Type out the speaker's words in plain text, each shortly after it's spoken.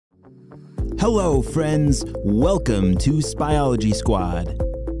Hello, friends. Welcome to Spyology Squad.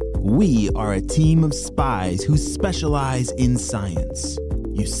 We are a team of spies who specialize in science.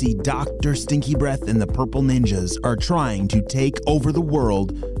 You see, Dr. Stinky Breath and the Purple Ninjas are trying to take over the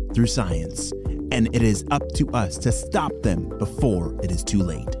world through science, and it is up to us to stop them before it is too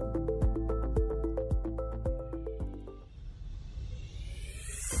late.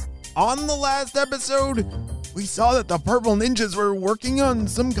 On the last episode, we saw that the Purple Ninjas were working on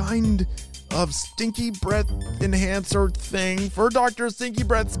some kind of Stinky Breath enhancer thing for Dr. Stinky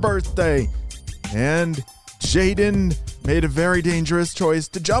Breath's birthday. And Jaden made a very dangerous choice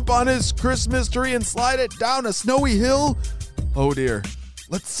to jump on his Christmas tree and slide it down a snowy hill. Oh dear.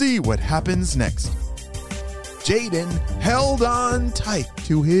 Let's see what happens next. Jaden held on tight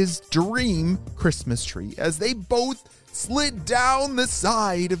to his dream Christmas tree as they both slid down the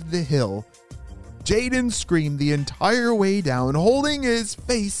side of the hill. Jaden screamed the entire way down, holding his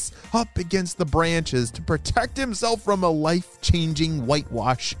face up against the branches to protect himself from a life-changing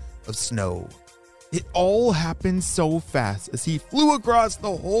whitewash of snow. It all happened so fast as he flew across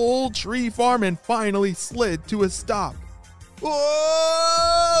the whole tree farm and finally slid to a stop.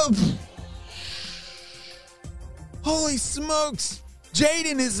 Whoa! Holy smokes!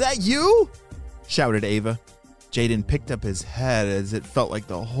 Jaden, is that you? Shouted Ava. Jaden picked up his head as it felt like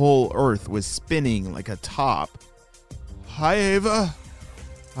the whole earth was spinning like a top. Hi, Ava.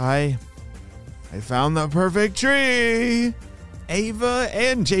 I found the perfect tree. Ava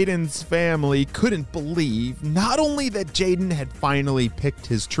and Jaden's family couldn't believe not only that Jaden had finally picked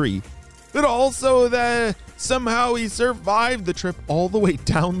his tree, but also that somehow he survived the trip all the way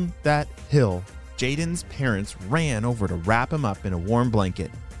down that hill. Jaden's parents ran over to wrap him up in a warm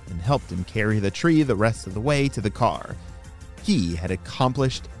blanket and helped him carry the tree the rest of the way to the car. He had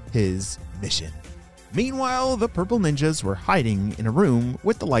accomplished his mission. Meanwhile, the Purple Ninjas were hiding in a room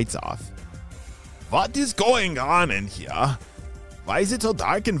with the lights off. What is going on in here? Why is it so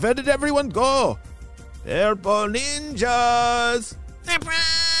dark and where did everyone go? Purple Ninjas!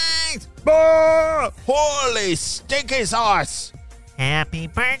 Surprise! Bah! Holy stinky sauce! Happy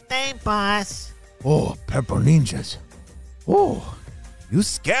birthday, boss. Oh, Purple Ninjas. Oh, you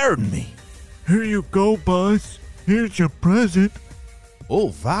scared me. Here you go, boss. Here's your present.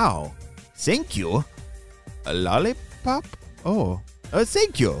 Oh, wow. Thank you. A lollipop? Oh,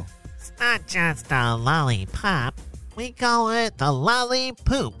 thank you. It's not just a lollipop. We call it the lolly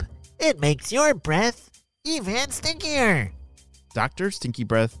poop. It makes your breath even stinkier. Dr. Stinky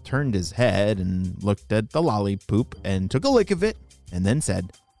Breath turned his head and looked at the lollipop and took a lick of it and then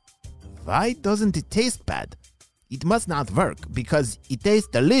said, "Why doesn't it taste bad? It must not work because it tastes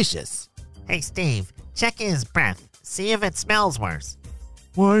delicious." Hey, Steve, check his breath. See if it smells worse.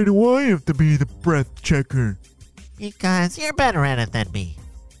 Why do I have to be the breath checker? Because you're better at it than me.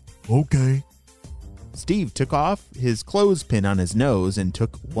 Okay. Steve took off his clothespin on his nose and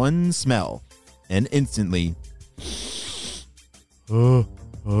took one smell, and instantly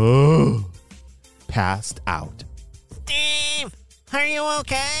passed out. Steve, are you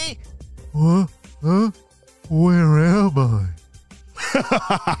okay? What? Huh? Where am I?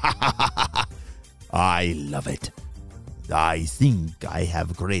 I love it. I think I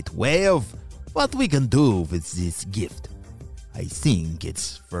have a great way of what we can do with this gift. I think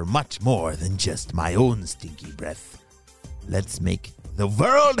it's for much more than just my own stinky breath. Let's make the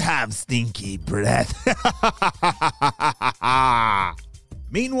world have stinky breath.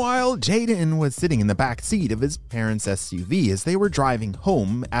 Meanwhile, Jaden was sitting in the back seat of his parents' SUV as they were driving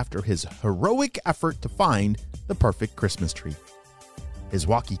home after his heroic effort to find the perfect Christmas tree. His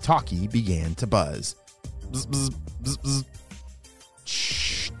walkie-talkie began to buzz. Bzz, bzz, bzz, bzz.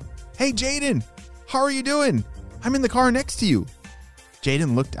 Shh. Hey, Jaden, how are you doing? I'm in the car next to you.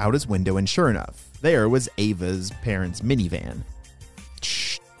 Jaden looked out his window and sure enough, there was Ava's parents' minivan.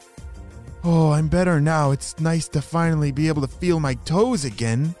 Shh. Oh, I'm better now. It's nice to finally be able to feel my toes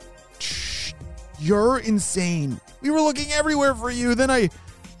again. Shh. You're insane. We were looking everywhere for you. Then I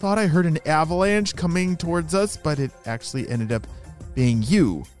thought I heard an avalanche coming towards us, but it actually ended up being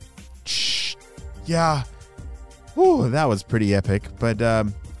you. Shh. Yeah. Whew, that was pretty epic. But,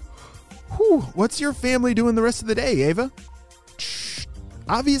 what's your family doing the rest of the day, Ava? Shh.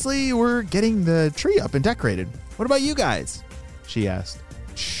 Obviously, we're getting the tree up and decorated. What about you guys? She asked.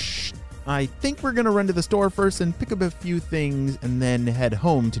 Shh. I think we're going to run to the store first and pick up a few things and then head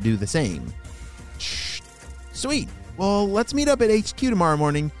home to do the same. Shh. Sweet. Well, let's meet up at HQ tomorrow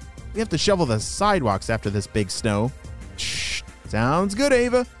morning. We have to shovel the sidewalks after this big snow. Shh. Sounds good,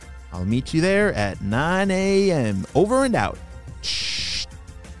 Ava. I'll meet you there at 9 a.m. Over and out. Shh.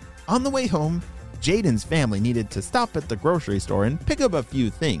 On the way home, Jaden's family needed to stop at the grocery store and pick up a few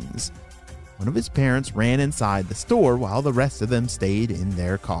things. one of his parents ran inside the store while the rest of them stayed in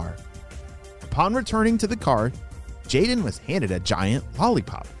their car. Upon returning to the car, Jaden was handed a giant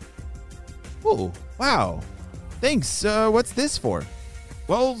lollipop. Oh, wow. Thanks. What's this for?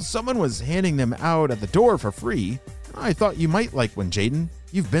 Well, someone was handing them out at the door for free. I thought you might like one, Jaden.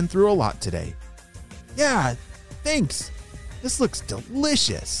 You've been through a lot today. Yeah, thanks. This looks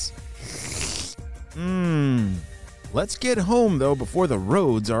delicious. Let's get home, though, before the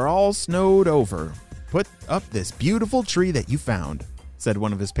roads are all snowed over. Put up this beautiful tree that you found, said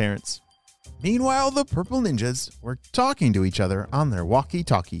one of his parents. Meanwhile, the purple ninjas were talking to each other on their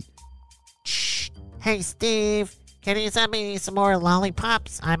walkie-talkie. Shh. Hey, Steve, can you send me some more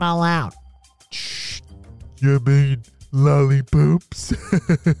lollipops? I'm all out. Shh. You mean lollipops?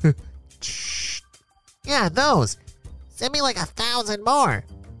 Shh. Yeah, those. Send me like 1,000 more.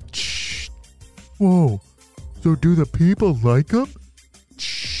 Shh. Whoa, so do the people like them?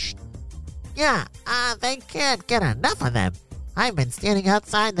 Shh. Yeah, they can't get enough of them. I've been standing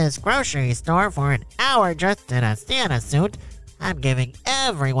outside this grocery store for an hour dressed in a Santa suit. I'm giving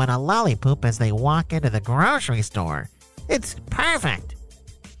everyone a lollipop as they walk into the grocery store. It's perfect.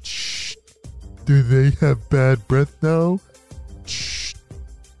 Shh. Do they have bad breath now? Shh.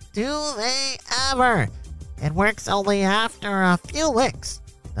 Do they ever? It works only after a few licks.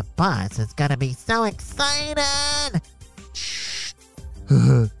 The boss is gonna be so excited. Shh.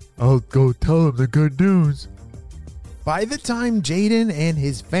 I'll go tell them the good news. By the time Jaden and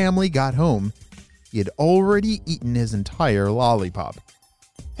his family got home, he had already eaten his entire lollipop.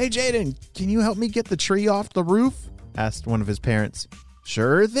 Hey, Jaden, can you help me get the tree off the roof? Asked one of his parents.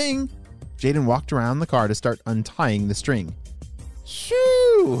 Sure thing. Jaden walked around the car to start untying the string.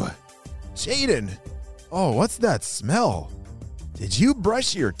 Shoo! Jaden! Oh, what's that smell? Did you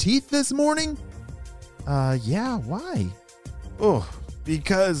brush your teeth this morning? Yeah, why? Oh,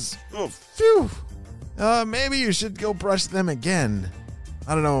 because, phew. Maybe you should go brush them again.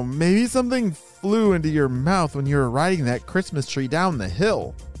 I don't know, maybe something flew into your mouth when you were riding that Christmas tree down the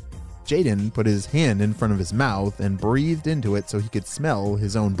hill. Jaden put his hand in front of his mouth and breathed into it so he could smell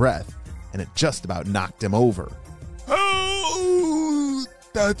his own breath, and it just about knocked him over. Oh,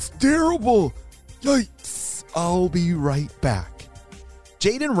 that's terrible. Yikes. I'll be right back.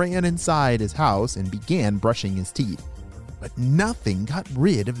 Jaden ran inside his house and began brushing his teeth, but nothing got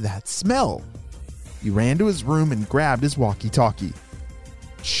rid of that smell. He ran to his room and grabbed his walkie-talkie.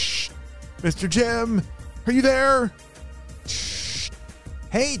 Shh. Mr. Jim, are you there? Shh.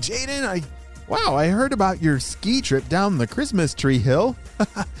 Hey, Jaden, I heard about your ski trip down the Christmas tree hill.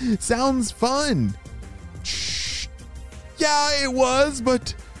 Sounds fun. Shh. Yeah, it was,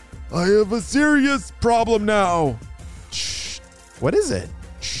 but I have a serious problem now. Shh. What is it?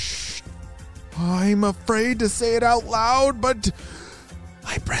 Shh. I'm afraid to say it out loud, but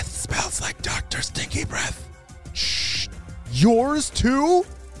my breath smells like Dr. Stinky Breath. Shh. Yours too?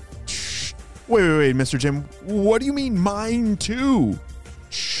 Shh. Wait, Mr. Jim. What do you mean mine too?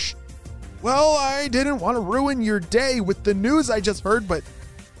 Shh. Well, I didn't want to ruin your day with the news I just heard, but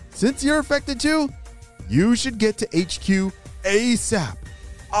since you're affected too, you should get to HQ ASAP.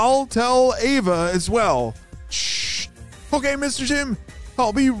 I'll tell Ava as well. Shh. Okay, Mr. Jim.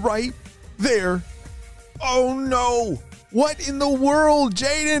 I'll be right there. Oh no. What in the world?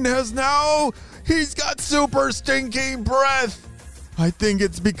 Jaden has now... He's got super stinky breath. I think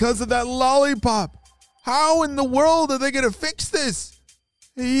it's because of that lollipop. How in the world are they going to fix this?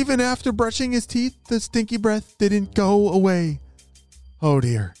 Even after brushing his teeth, the stinky breath didn't go away. Oh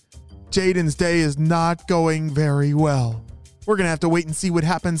dear. Jaden's day is not going very well. We're going to have to wait and see what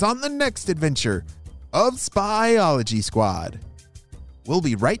happens on the next adventure of Spyology Squad. We'll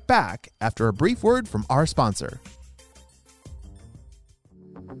be right back after a brief word from our sponsor.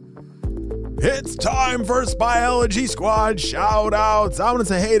 It's time for Spyology Squad shout-outs. I want to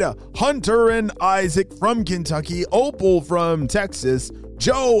say hey to Hunter and Isaac from Kentucky, Opal from Texas,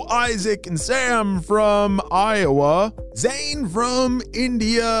 Joe, Isaac, and Sam from Iowa, Zane from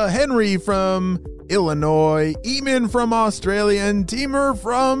India, Henry from Illinois, Eamon from Australia, and Teamer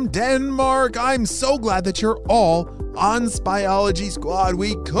from Denmark. I'm so glad that you're all on Spyology Squad.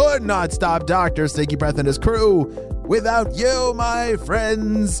 We could not stop Dr. Stinky Breath and his crew without you, my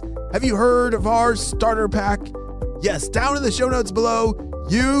friends. Have you heard of our starter pack? Yes, down in the show notes below,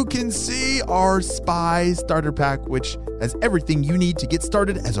 you can see our spy starter pack, which has everything you need to get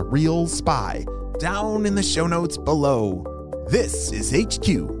started as a real spy. Down in the show notes below. This is HQ,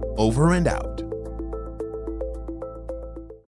 over and out.